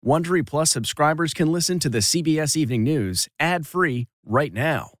Wondery Plus subscribers can listen to the CBS Evening News ad-free right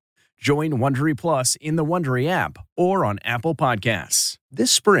now. Join Wondery Plus in the Wondery app or on Apple Podcasts.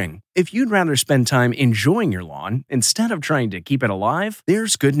 This spring, if you'd rather spend time enjoying your lawn instead of trying to keep it alive,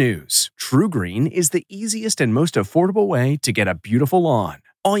 there's good news. True Green is the easiest and most affordable way to get a beautiful lawn.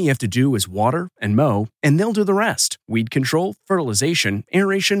 All you have to do is water and mow, and they'll do the rest. Weed control, fertilization,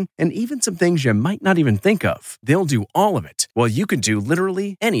 aeration, and even some things you might not even think of. They'll do all of it, while you can do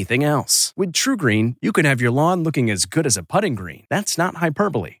literally anything else. With True Green, you can have your lawn looking as good as a putting green. That's not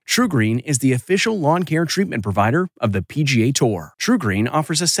hyperbole. True Green is the official lawn care treatment provider of the PGA Tour. True Green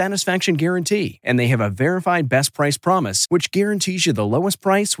offers a satisfaction guarantee, and they have a verified best price promise, which guarantees you the lowest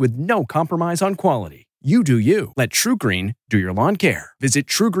price with no compromise on quality. You do you. Let True Green do your lawn care. Visit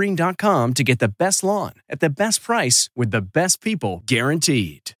TrueGreen.com to get the best lawn at the best price with the best people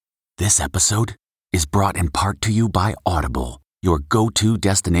guaranteed. This episode is brought in part to you by Audible, your go-to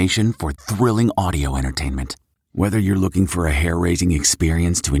destination for thrilling audio entertainment. Whether you're looking for a hair-raising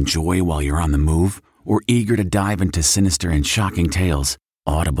experience to enjoy while you're on the move or eager to dive into sinister and shocking tales,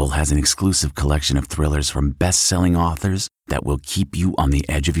 Audible has an exclusive collection of thrillers from best-selling authors that will keep you on the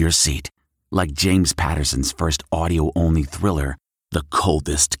edge of your seat. Like James Patterson's first audio-only thriller, The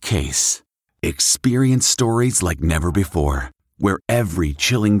Coldest Case. Experience stories like never before, where every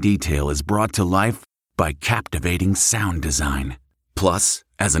chilling detail is brought to life by captivating sound design. Plus,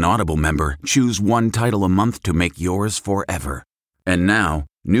 as an Audible member, choose one title a month to make yours forever. And now,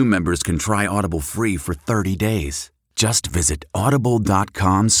 new members can try Audible free for 30 days. Just visit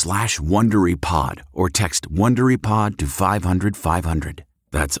audible.com/WonderyPod or text WonderyPod to 500-500.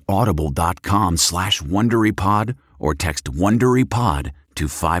 That's audible.com/WonderyPod or text WonderyPod to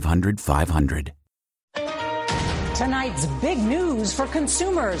 500-500. Tonight's big news for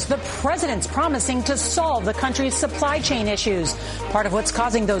consumers. The president's promising to solve the country's supply chain issues, part of what's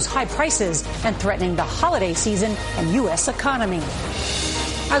causing those high prices and threatening the holiday season and U.S. economy.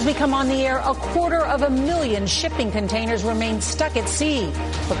 As we come on the air, 250,000 shipping containers remain stuck at sea.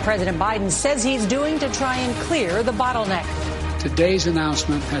 What President Biden says he's doing to try and clear the bottleneck. Today's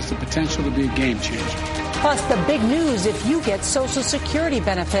announcement has the potential to be a game changer. Plus, the big news if you get Social Security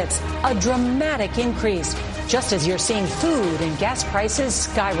benefits, a dramatic increase, just as you're seeing food and gas prices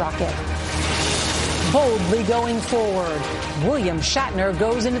skyrocket. Boldly going forward, William Shatner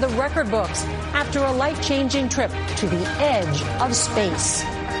goes into the record books after a life-changing trip to the edge of space.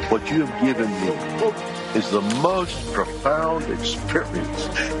 What you have given me is the most profound experience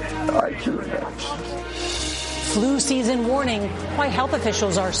I can imagine. Flu season warning. Why health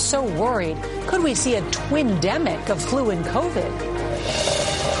officials are so worried. Could we see a twindemic of flu and COVID?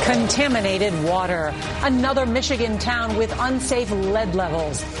 Contaminated water. Another Michigan town with unsafe lead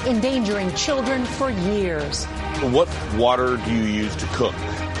levels, endangering children for years. What water do you use to cook?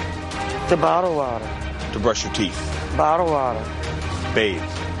 The bottled water. To brush your teeth? Bottled water. Bathe?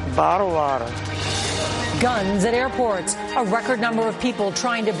 Bottled water. Guns at airports. A record number of people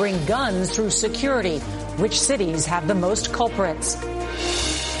trying to bring guns through security. Which cities have the most culprits?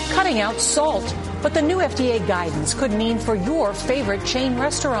 Cutting out salt, but the new FDA guidance could mean for your favorite chain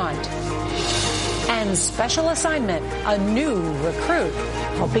restaurant. And special assignment, a new recruit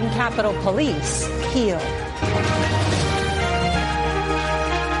helping Capitol Police heal.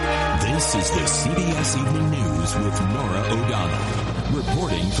 This is the CBS Evening News with Norah O'Donnell,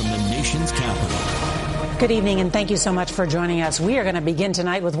 reporting from the nation's capital. Good evening, and thank you so much for joining us. We are going to begin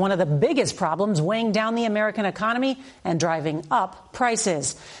tonight with one of the biggest problems weighing down the American economy and driving up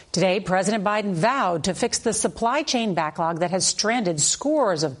prices. Today, President Biden vowed to fix the supply chain backlog that has stranded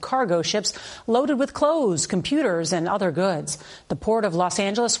scores of cargo ships loaded with clothes, computers, and other goods. The Port of Los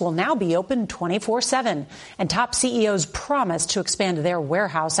Angeles will now be open 24/7, and top CEOs promised to expand their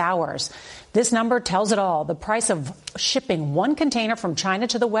warehouse hours. This number tells it all. The price of shipping one container from China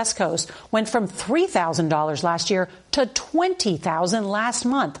to the West Coast went from $3,000 last year to $20,000 last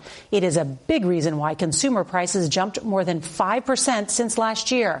month. It is a big reason why consumer prices jumped more than 5% since last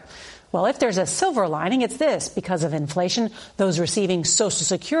year. Well, if there's a silver lining, it's this. Because of inflation, those receiving Social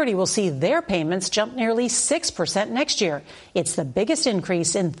Security will see their payments jump nearly 6% next year. It's the biggest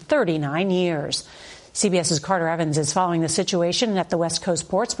increase in 39 years. CBS's Carter Evans is following the situation at the West Coast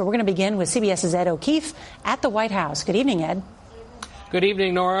ports, but we're going to begin with CBS's Ed O'Keefe at the White House. Good evening, Ed. Good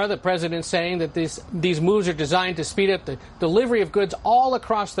evening, Norah. The president saying that these moves are designed to speed up the delivery of goods all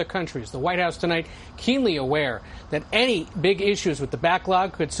across the countries. The White House tonight keenly aware that any big issues with the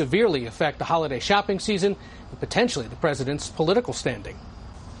backlog could severely affect the holiday shopping season and potentially the president's political standing.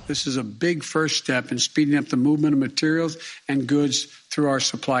 This is a big first step in speeding up the movement of materials and goods through our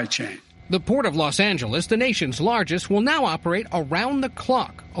supply chain. The Port of Los Angeles, the nation's largest, will now operate around the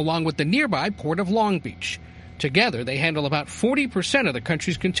clock, along with the nearby Port of Long Beach. Together, they handle about 40% of the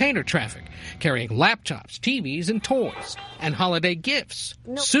country's container traffic, carrying laptops, TVs, and toys, and holiday gifts,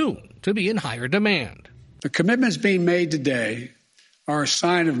 soon to be in higher demand. The commitments being made today are a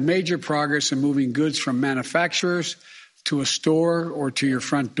sign of major progress in moving goods from manufacturers to a store or to your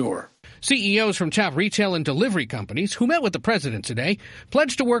front door. CEOs from top retail and delivery companies who met with the president today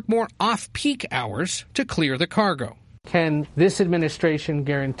pledged to work more off-peak hours to clear the cargo. Can this administration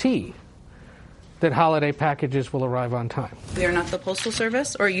guarantee that holiday packages will arrive on time? We are not the Postal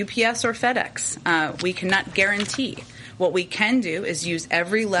Service or UPS or FedEx. We cannot guarantee. What we can do is use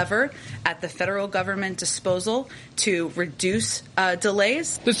every lever at the federal government disposal to reduce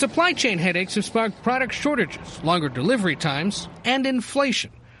delays. The supply chain headaches have sparked product shortages, longer delivery times, and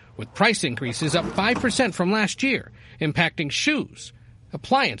inflation, with price increases up 5% from last year, impacting shoes,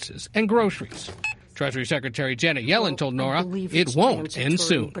 appliances, and groceries. Treasury Secretary Janet Yellen told Norah it won't end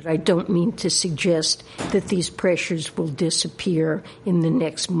soon. But I don't mean to suggest that these pressures will disappear in the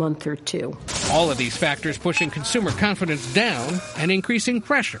next month or two. All of these factors pushing consumer confidence down and increasing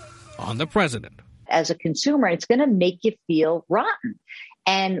pressure on the president. As a consumer, it's going to make you feel rotten.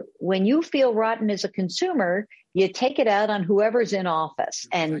 And when you feel rotten as a consumer, you take it out on whoever's in office.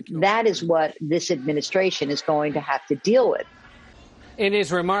 And that is what this administration is going to have to deal with. In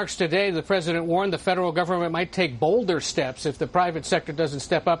his remarks today, the president warned the federal government might take bolder steps if the private sector doesn't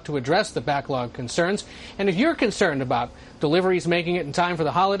step up to address the backlog concerns. And if you're concerned about deliveries making it in time for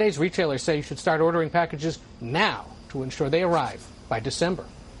the holidays, retailers say you should start ordering packages now to ensure they arrive by December.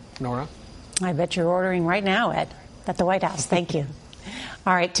 Norah? I bet you're ordering right now, Ed, at the White House. Thank you.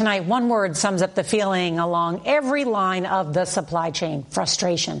 All right, tonight, one word sums up the feeling along every line of the supply chain: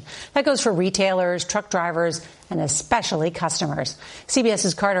 frustration. That goes for retailers, truck drivers, and especially customers.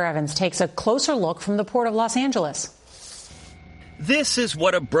 CBS's Carter Evans takes a closer look from the Port of Los Angeles. This is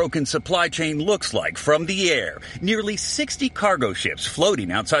what a broken supply chain looks like from the air. Nearly 60 cargo ships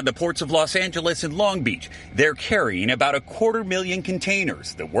floating outside the ports of Los Angeles and Long Beach. They're carrying about 250,000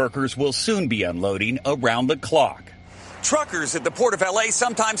 containers. The workers will soon be unloading around the clock. Truckers at the Port of L.A.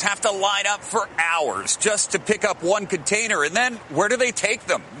 sometimes have to line up for hours just to pick up one container. And then where do they take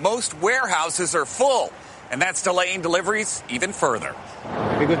them? Most warehouses are full. And that's delaying deliveries even further.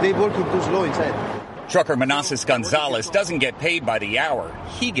 Because they're working too slow inside. Trucker Manassas Gonzalez doesn't get paid by the hour.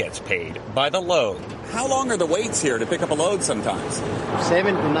 He gets paid by the load. How long are the waits here to pick up a load sometimes?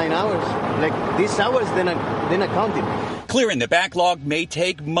 7 to 9 hours. Like these hours, then I count it. Clearing the backlog may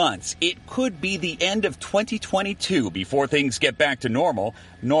take months. It could be the end of 2022 before things get back to normal.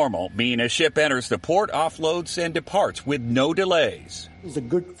 Normal being a ship enters the port, offloads, and departs with no delays. It's a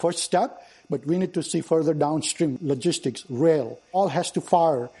good first step, but we need to see further downstream logistics, rail. All has to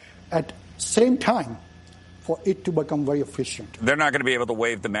fire at same time for it to become very efficient. They're not going to be able to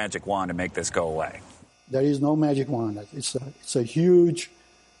wave the magic wand to make this go away. There is no magic wand. It's a huge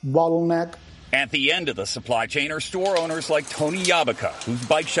bottleneck. At the end of the supply chain are store owners like Tony Yabaka, whose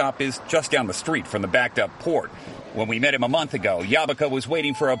bike shop is just down the street from the backed-up port. When we met him a month ago, Yabaka was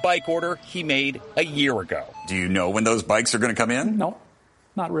waiting for a bike order he made a year ago. Do you know when those bikes are going to come in? No,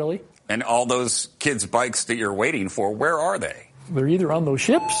 not really. And all those kids' bikes that you're waiting for, where are they? They're either on those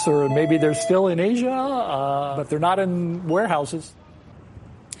ships or maybe they're still in Asia, but they're not in warehouses.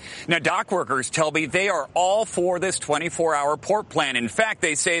 Now, dock workers tell me they are all for this 24-hour port plan. In fact,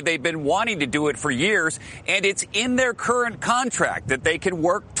 they say they've been wanting to do it for years, and it's in their current contract that they can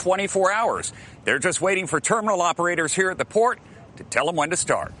work 24 hours. They're just waiting for terminal operators here at the port to tell them when to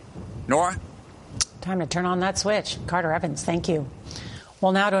start. Norah? Time to turn on that switch. Carter Evans, thank you.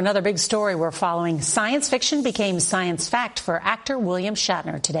 Well, now to another big story we're following. Science fiction became science fact for actor William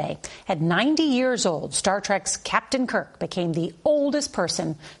Shatner today. At 90 years old, Star Trek's Captain Kirk became the oldest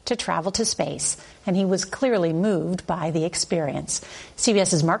person to travel to space, and he was clearly moved by the experience.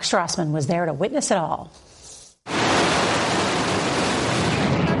 CBS's Mark Strassman was there to witness it all.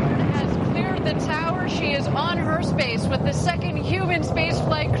 Has cleared the tower. She is on her space with the second human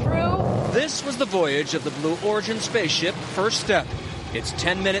spaceflight crew. This was the voyage of the Blue Origin spaceship, First Step. Its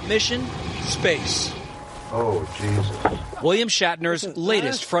 10-minute mission, space. Oh, Jesus. William Shatner's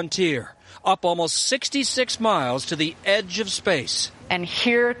latest frontier, up almost 66 miles to the edge of space. And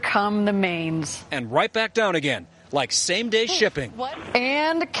here come the mains. And right back down again, like same-day shipping. What?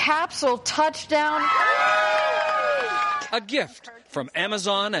 And capsule touchdown. A gift from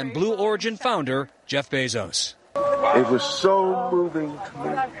Amazon and Blue Origin founder Jeff Bezos. It was so moving to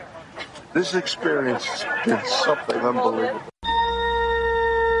me. This experience has been something unbelievable.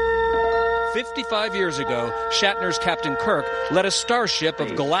 55 years ago, Shatner's Captain Kirk led a starship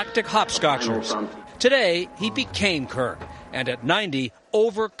of galactic hopscotchers. Today, he became Kirk, and at 90,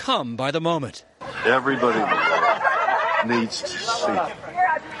 overcome by the moment. Everybody in the world needs to see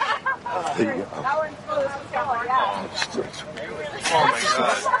it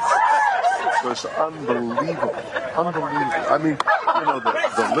was unbelievable. I mean,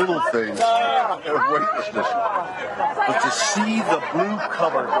 the little things of weightlessness, but to see the blue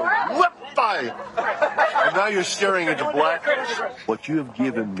color go whip by, and now you're staring into blackness. What you have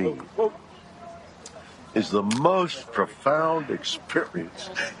given me is the most profound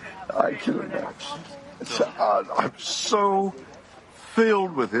experience I can imagine. I'm so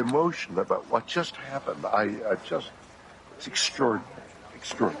filled with emotion about what just happened. It's extraordinary.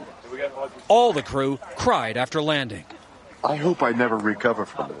 All the crew cried after landing. I hope I never recover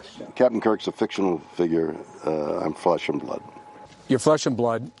from this. Captain Kirk's a fictional figure. I'm flesh and blood. You're flesh and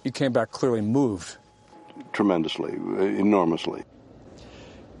blood. You came back clearly moved. Tremendously, enormously.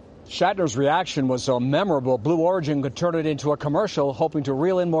 Shatner's reaction was so memorable, Blue Origin could turn it into a commercial, hoping to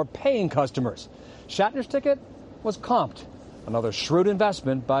reel in more paying customers. Shatner's ticket was comped. Another shrewd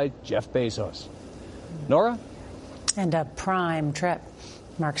investment by Jeff Bezos. Norah? And a prime trip.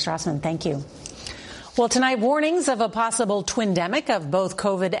 Mark Strassman, thank you. Well, tonight, warnings of a possible twindemic of both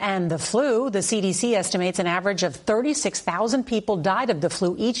COVID and the flu. The CDC estimates an average of 36,000 people died of the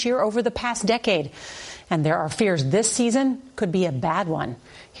flu each year over the past decade. And there are fears this season could be a bad one.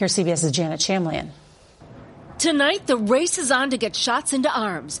 Here's CBS's Janet Shamlian. Tonight, the race is on to get shots into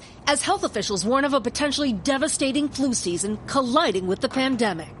arms as health officials warn of a potentially devastating flu season colliding with the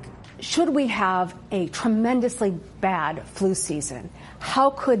pandemic. Should we have a tremendously bad flu season,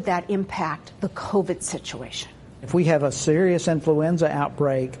 how could that impact the COVID situation? If we have a serious influenza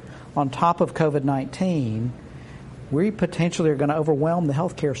outbreak on top of COVID-19, we potentially are going to overwhelm the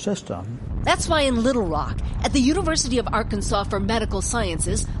healthcare system. That's why in Little Rock, at the University of Arkansas for Medical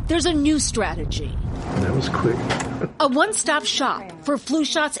Sciences, there's a new strategy. That was quick. A one-stop shop for flu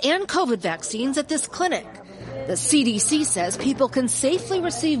shots and COVID vaccines at this clinic. The CDC says people can safely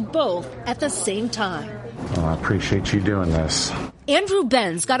receive both at the same time. Well, I appreciate you doing this. Andrew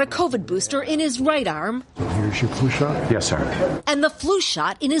Ben's got a COVID booster in his right arm. Here's your flu shot? Yes, sir. And the flu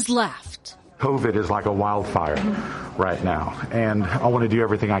shot in his left. COVID is like a wildfire right now, and I want to do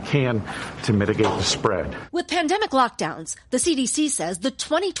everything I can to mitigate the spread. With pandemic lockdowns, the CDC says the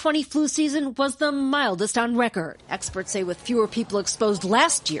 2020 flu season was the mildest on record. Experts say with fewer people exposed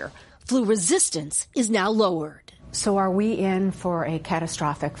last year, flu resistance is now lowered. So are we in for a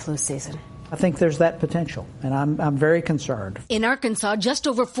catastrophic flu season? I think there's that potential, and I'm very concerned. In Arkansas, just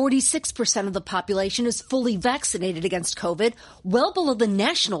over 46% of the population is fully vaccinated against COVID, well below the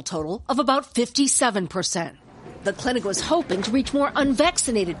national total of about 57%. The clinic was hoping to reach more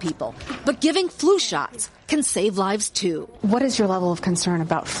unvaccinated people, but giving flu shots can save lives too. What is your level of concern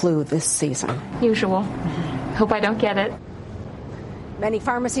about flu this season? Usual. Hope I don't get it. Many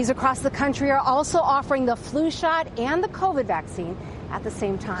pharmacies across the country are also offering the flu shot and the COVID vaccine at the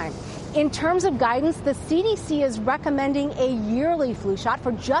same time. In terms of guidance, the CDC is recommending a yearly flu shot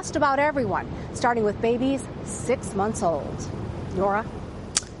for just about everyone, starting with babies 6 months old. Norah?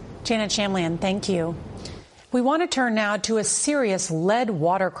 Janet Shamlian, thank you. We want to turn now to a serious lead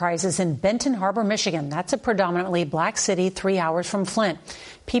water crisis in Benton Harbor, Michigan. That's a predominantly black city 3 hours from Flint.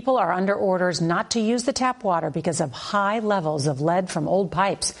 People are under orders not to use the tap water because of high levels of lead from old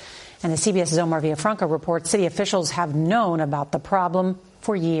pipes. And as CBS's Omar Villafranca reports, city officials have known about the problem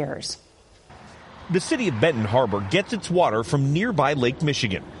for years. The city of Benton Harbor gets its water from nearby Lake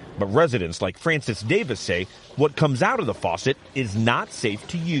Michigan. But residents like Francis Davis say what comes out of the faucet is not safe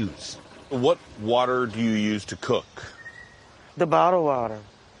to use. What water do you use to cook? The bottled water.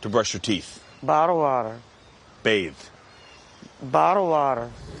 To brush your teeth? Bottled water. Bathe? Bottled water.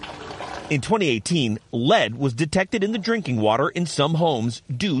 In 2018, lead was detected in the drinking water in some homes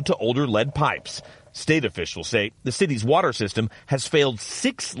due to older lead pipes. State officials say the city's water system has failed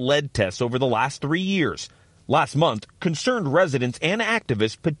 6 lead tests over the last 3 years. Last month, concerned residents and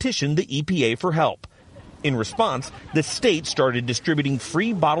activists petitioned the EPA for help. In response, the state started distributing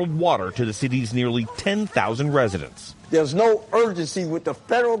free bottled water to the city's nearly 10,000 residents. There's no urgency with the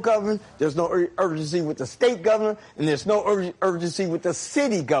federal government, there's no urgency with the state government, and there's no urgency with the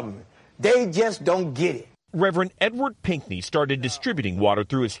city government. They just don't get it. Reverend Edward Pinkney started distributing water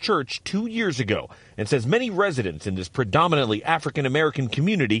through his church 2 years ago and says many residents in this predominantly African-American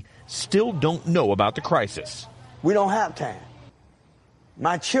community still don't know about the crisis. We don't have time.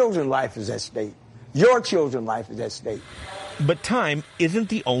 My children's life is at stake. Your children's life is at stake. But time isn't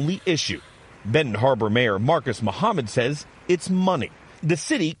the only issue. Benton Harbor Mayor Marcus Muhammad says it's money. The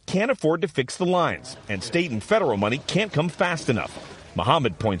city can't afford to fix the lines, and state and federal money can't come fast enough.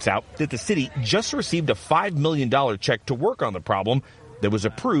 Mohammed points out that the city just received a $5 million check to work on the problem that was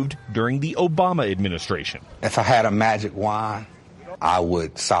approved during the Obama administration. If I had a magic wand, I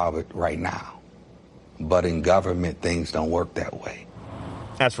would solve it right now. But in government, things don't work that way.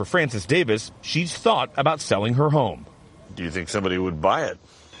 As for Frances Davis, she's thought about selling her home. Do you think somebody would buy it?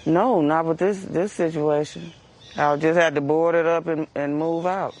 No, not with this situation. I'll just have to board it up and move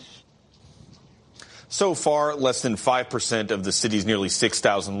out. So far, less than 5% of the city's nearly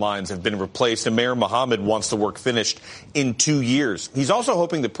 6,000 lines have been replaced, and Mayor Mohammed wants the work finished in 2 years. He's also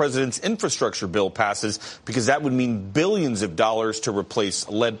hoping the president's infrastructure bill passes because that would mean billions of dollars to replace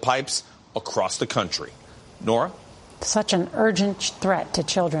lead pipes across the country. Norah? Such an urgent threat to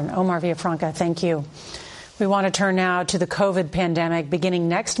children. Omar Villafranca, thank you. We want to turn now to the COVID pandemic. Beginning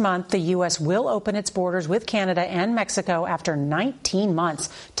next month, the U.S. will open its borders with Canada and Mexico after 19 months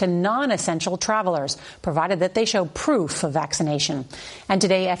to non-essential travelers, provided that they show proof of vaccination. And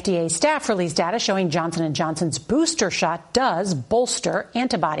today, FDA staff released data showing Johnson & Johnson's booster shot does bolster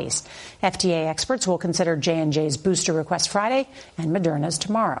antibodies. FDA experts will consider J&J's booster request Friday and Moderna's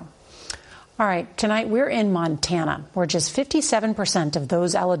tomorrow. All right, tonight we're in Montana, where just 57% of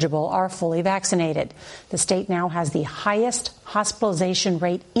those eligible are fully vaccinated. The state now has the highest hospitalization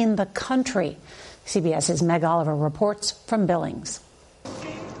rate in the country. CBS's Meg Oliver reports from Billings.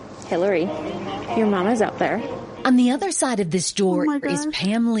 Hillary, your mama's out there. On the other side of this door is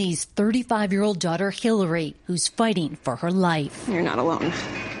Pam Lee's 35-year-old daughter, Hillary, who's fighting for her life. You're not alone.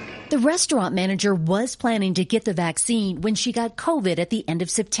 The restaurant manager was planning to get the vaccine when she got COVID at the end of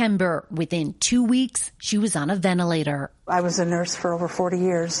September. Within 2 weeks, she was on a ventilator. I was a nurse for over 40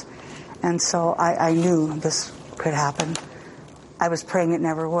 years, and so I knew this could happen. I was praying it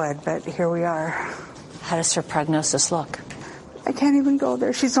never would, but here we are. How does her prognosis look? I can't even go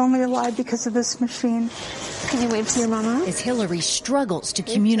there. She's only alive because of this machine. Can you wave to your mama? As Hillary struggles to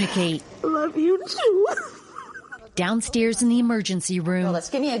communicate. I love you too. Downstairs in the emergency room, Well, let's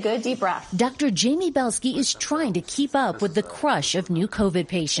give me a good deep breath. Dr. Jamie Belsky is trying to keep up with the crush of new COVID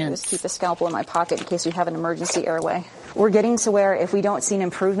patients. Just keep a scalpel in my pocket in case we have an emergency airway. We're getting to where if we don't see an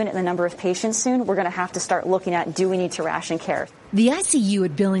improvement in the number of patients soon, we're going to have to start looking at, do we need to ration care? The ICU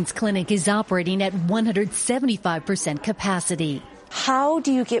at Billings Clinic is operating at 175% capacity. How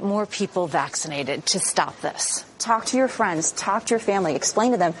do you get more people vaccinated to stop this? Talk to your friends, talk to your family,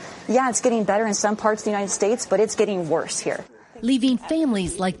 explain to them, yeah, it's getting better in some parts of the United States, but it's getting worse here. Leaving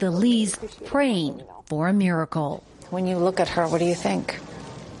families like the Lees praying for a miracle. When you look at her, what do you think?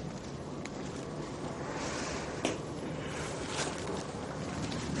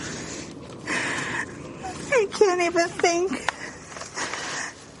 I can't even think.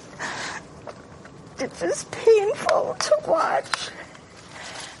 It's just painful to watch.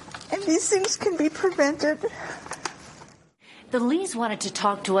 And these things can be prevented. The Lees wanted to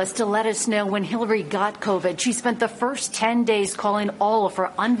talk to us to let us know when Hillary got COVID. She spent the first 10 days calling all of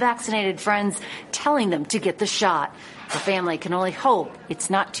her unvaccinated friends, telling them to get the shot. The family can only hope it's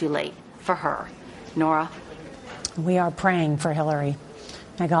not too late for her. Norah? We are praying for Hillary.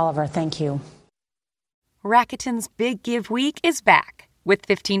 Meg Oliver, thank you. Rakuten's Big Give Week is back with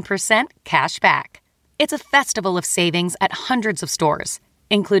 15% cash back. It's a festival of savings at hundreds of stores,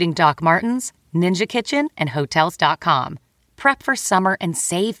 including Doc Martens, Ninja Kitchen, and Hotels.com. Prep for summer and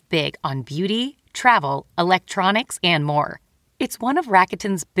save big on beauty, travel, electronics, and more. It's one of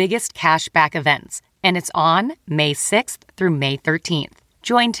Rakuten's biggest cashback events, and it's on May 6th through May 13th.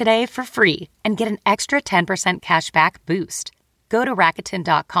 Join today for free and get an extra 10% cashback boost. Go to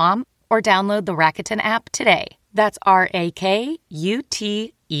Rakuten.com or download the Rakuten app today. That's Rakuten.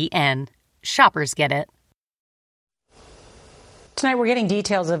 Shoppers get it. Tonight, we're getting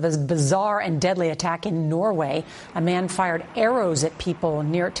details of a bizarre and deadly attack in Norway. A man fired arrows at people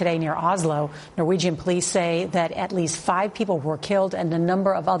near Oslo. Norwegian police say that at least 5 people were killed and a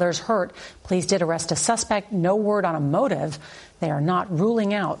number of others hurt. Police did arrest a suspect. No word on a motive. They are not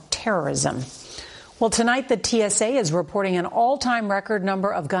ruling out terrorism. Well, tonight, the TSA is reporting an all-time record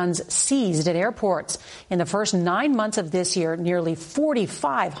number of guns seized at airports. In the first 9 months of this year, nearly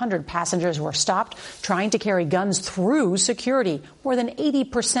 4,500 passengers were stopped trying to carry guns through security. More than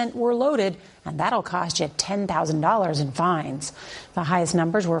 80% were loaded, and that'll cost you $10,000 in fines. The highest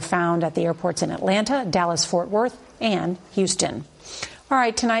numbers were found at the airports in Atlanta, Dallas-Fort Worth, and Houston. All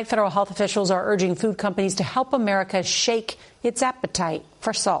right, tonight, federal health officials are urging food companies to help America shake its appetite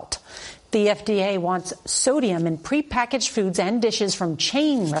for salt. The FDA wants sodium in prepackaged foods and dishes from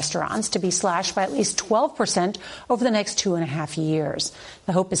chain restaurants to be slashed by at least 12% over the next 2.5 years.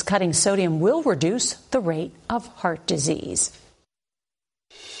 The hope is cutting sodium will reduce the rate of heart disease.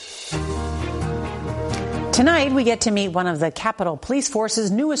 Tonight, we get to meet one of the Capitol Police Force's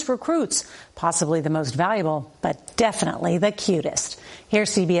newest recruits, possibly the most valuable, but definitely the cutest.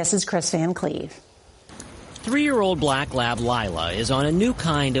 Here's CBS's Chris Van Cleve. 3-year-old black lab Lila is on a new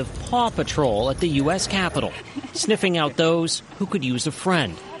kind of paw patrol at the U.S. Capitol, sniffing out those who could use a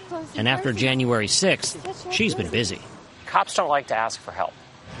friend. And after January 6th, she's been busy. Cops don't like to ask for help.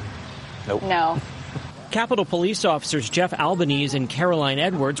 Nope. No. Capitol Police officers Jeff Albanese and Caroline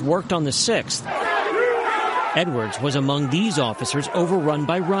Edwards worked on the 6th. Edwards was among these officers overrun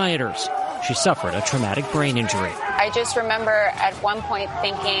by rioters. She suffered a traumatic brain injury. I just remember at one point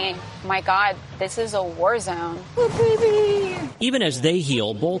thinking, my God, this is a war zone. Oh, baby. Even as they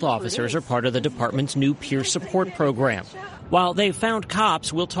heal, both officers are part of the department's new peer support program. While they've found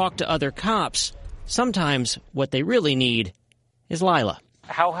cops will talk to other cops, sometimes what they really need is Lila.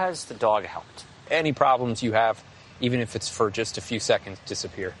 How has the dog helped? Any problems you have, even if it's for just a few seconds,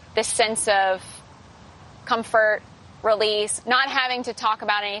 disappear. This sense of comfort, release, not having to talk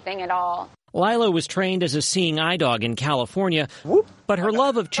about anything at all. Lila was trained as a seeing eye dog in California, but her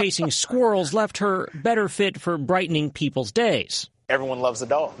love of chasing squirrels left her better fit for brightening people's days. Everyone loves the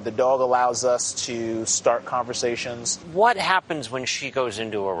dog. The dog allows us to start conversations. What happens when she goes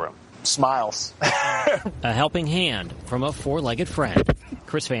into a room? Smiles. A helping hand from a four-legged friend.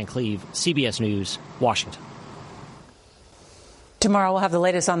 Chris Van Cleve, CBS News, Washington. Tomorrow we'll have the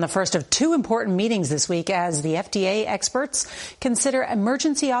latest on the first of two important meetings this week as the FDA experts consider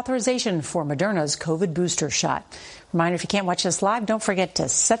emergency authorization for Moderna's COVID booster shot. Reminder, if you can't watch us live, don't forget to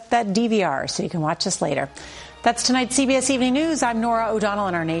set that DVR so you can watch us later. That's tonight's CBS Evening News. I'm Norah O'Donnell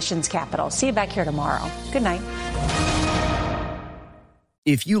in our nation's capital. See you back here tomorrow. Good night.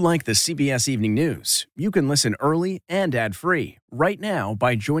 If you like the CBS Evening News, you can listen early and ad-free right now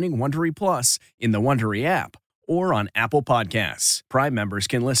by joining Wondery Plus in the Wondery app or on Apple Podcasts. Prime members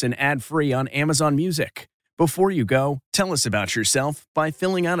can listen ad-free on Amazon Music. Before you go, tell us about yourself by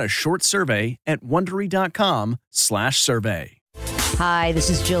filling out a short survey at Wondery.com/survey. Hi, this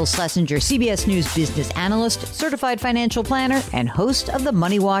is Jill Schlesinger, CBS News business analyst, certified financial planner, and host of the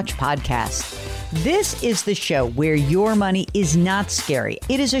Money Watch podcast. This is the show where your money is not scary.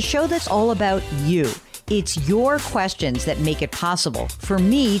 It is a show that's all about you. It's your questions that make it possible for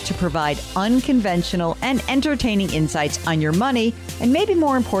me to provide unconventional and entertaining insights on your money, and maybe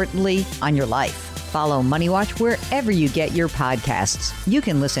more importantly, on your life. Follow Money Watch wherever you get your podcasts. You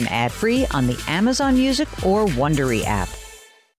can listen ad-free on the Amazon Music or Wondery app.